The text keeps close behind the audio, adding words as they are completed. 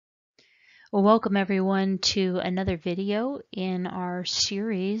Well, welcome everyone to another video in our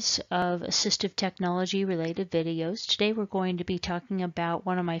series of assistive technology related videos. Today we're going to be talking about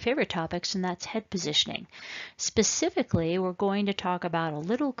one of my favorite topics, and that's head positioning. Specifically, we're going to talk about a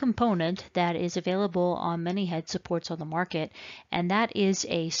little component that is available on many head supports on the market, and that is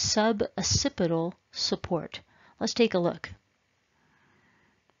a suboccipital support. Let's take a look.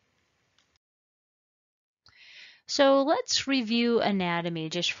 So let's review anatomy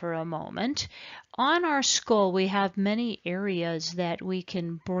just for a moment. On our skull, we have many areas that we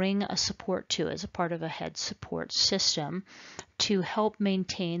can bring a support to as a part of a head support system to help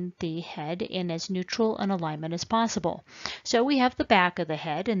maintain the head in as neutral an alignment as possible. So we have the back of the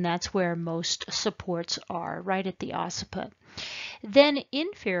head, and that's where most supports are, right at the occiput. Then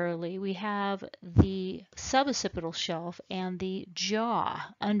inferiorly, we have the suboccipital shelf and the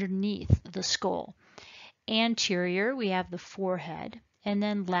jaw underneath the skull. Anterior, we have the forehead, and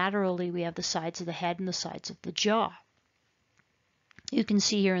then laterally we have the sides of the head and the sides of the jaw. You can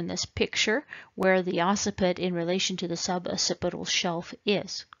see here in this picture where the occiput in relation to the suboccipital shelf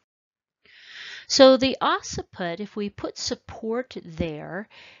is. So the occiput, if we put support there,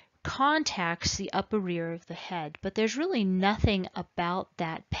 contacts the upper rear of the head, but there's really nothing about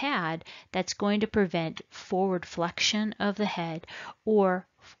that pad that's going to prevent forward flexion of the head or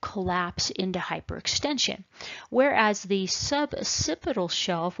collapse into hyperextension. Whereas the suboccipital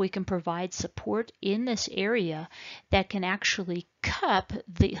shelf, we can provide support in this area that can actually cup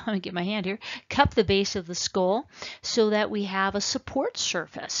the, let me get my hand here, cup the base of the skull so that we have a support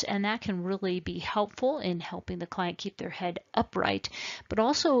surface, and that can really be helpful in helping the client keep their head upright, but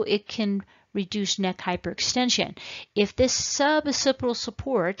also it can reduce neck hyperextension. If this suboccipital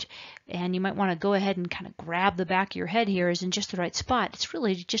support, and you might want to go ahead and kind of grab the back of your head here, is in just the right spot, it's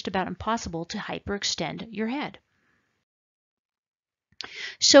really just about impossible to hyperextend your head.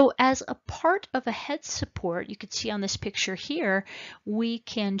 So as a part of a head support, you can see on this picture here, we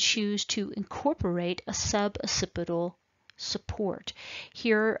can choose to incorporate a suboccipital support.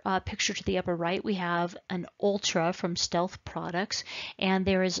 Here, picture to the upper right, we have an Ultra from Stealth Products, and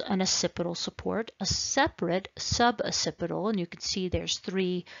there is an occipital support, a separate suboccipital, and you can see there's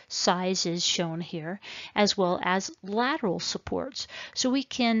 3 sizes shown here, as well as lateral supports. So we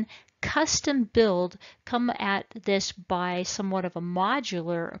can custom build, come at this by somewhat of a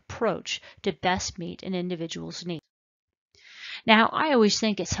modular approach to best meet an individual's needs. Now, I always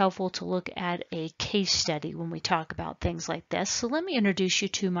think it's helpful to look at a case study when we talk about things like this. So let me introduce you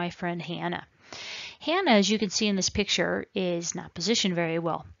to my friend Hannah. Hannah, as you can see in this picture, is not positioned very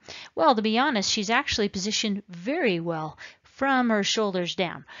well. Well, to be honest, she's actually positioned very well from her shoulders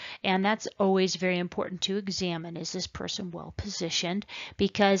down. And that's always very important to examine. Is this person well positioned?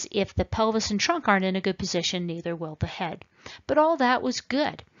 Because if the pelvis and trunk aren't in a good position, neither will the head. But all that was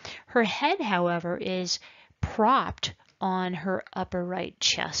good. Her head, however, is propped on her upper right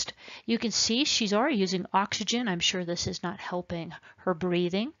chest. You can see she's already using oxygen. I'm sure this is not helping her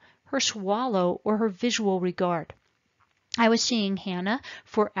breathing, her swallow, or her visual regard. I was seeing Hannah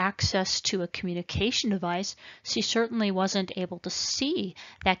for access to a communication device. She certainly wasn't able to see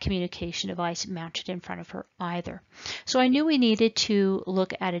that communication device mounted in front of her either. So I knew we needed to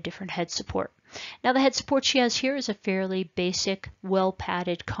look at a different head support. Now the head support she has here is a fairly basic,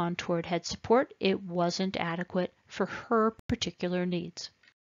 well-padded, contoured head support. It wasn't adequate for her particular needs.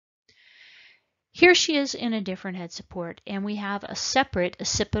 Here she is in a different head support, and we have a separate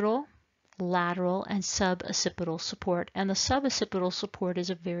occipital, lateral, and suboccipital support, and the suboccipital support is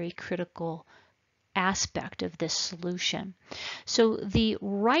a very critical aspect of this solution. So the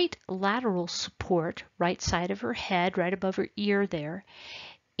right lateral support, right side of her head, right above her ear there,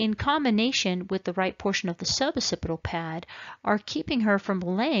 in combination with the right portion of the suboccipital pad, are keeping her from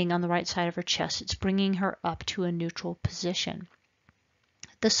laying on the right side of her chest. It's bringing her up to a neutral position.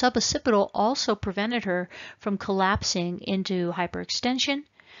 The suboccipital also prevented her from collapsing into hyperextension,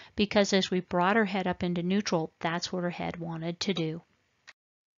 because as we brought her head up into neutral, that's what her head wanted to do.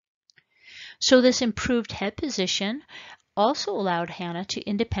 So this improved head position also allowed Hannah to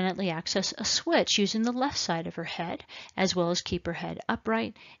independently access a switch using the left side of her head, as well as keep her head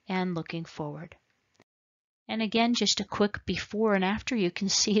upright and looking forward. And again, just a quick before and after, you can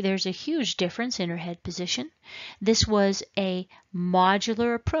see there's a huge difference in her head position. This was a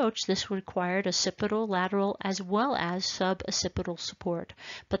modular approach. This required occipital, lateral, as well as suboccipital support.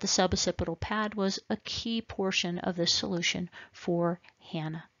 But the suboccipital pad was a key portion of this solution for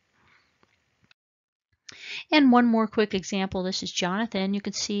Hannah. And one more quick example, this is Jonathan. You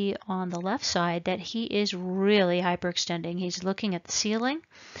can see on the left side that he is really hyperextending. He's looking at the ceiling.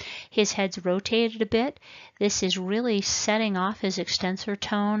 His head's rotated a bit. This is really setting off his extensor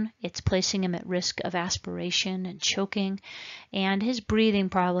tone. It's placing him at risk of aspiration and choking, and his breathing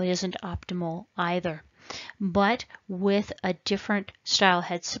probably isn't optimal either. But with a different style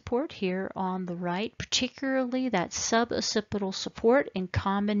head support here on the right, particularly that suboccipital support in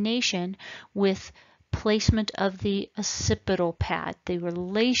combination with placement of the occipital pad. The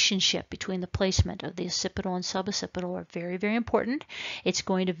relationship between the placement of the occipital and suboccipital are very, very important. It's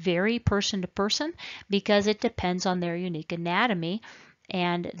going to vary person to person because it depends on their unique anatomy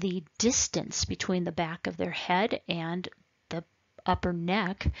and the distance between the back of their head and the upper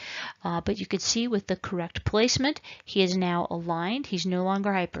neck. But you can see with the correct placement, he is now aligned. He's no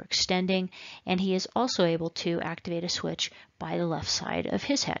longer hyperextending, and he is also able to activate a switch by the left side of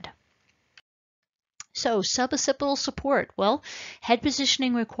his head. So suboccipital support, well, head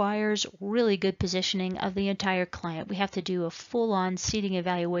positioning requires really good positioning of the entire client. We have to do a full-on seating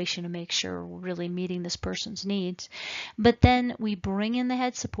evaluation to make sure we're really meeting this person's needs. But then we bring in the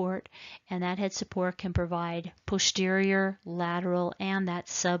head support, and that head support can provide posterior, lateral, and that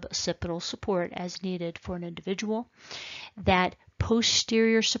suboccipital support as needed for an individual. That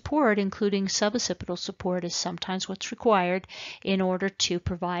posterior support, including suboccipital support, is sometimes what's required in order to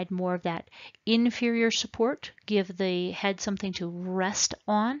provide more of that inferior support, give the head something to rest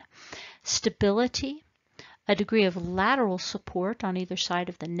on, stability, a degree of lateral support on either side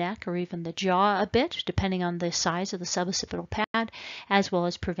of the neck or even the jaw a bit, depending on the size of the suboccipital pad, as well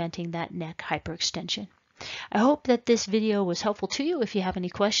as preventing that neck hyperextension. I hope that this video was helpful to you. If you have any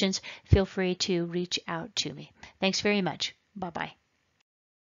questions, feel free to reach out to me. Thanks very much. Bye-bye.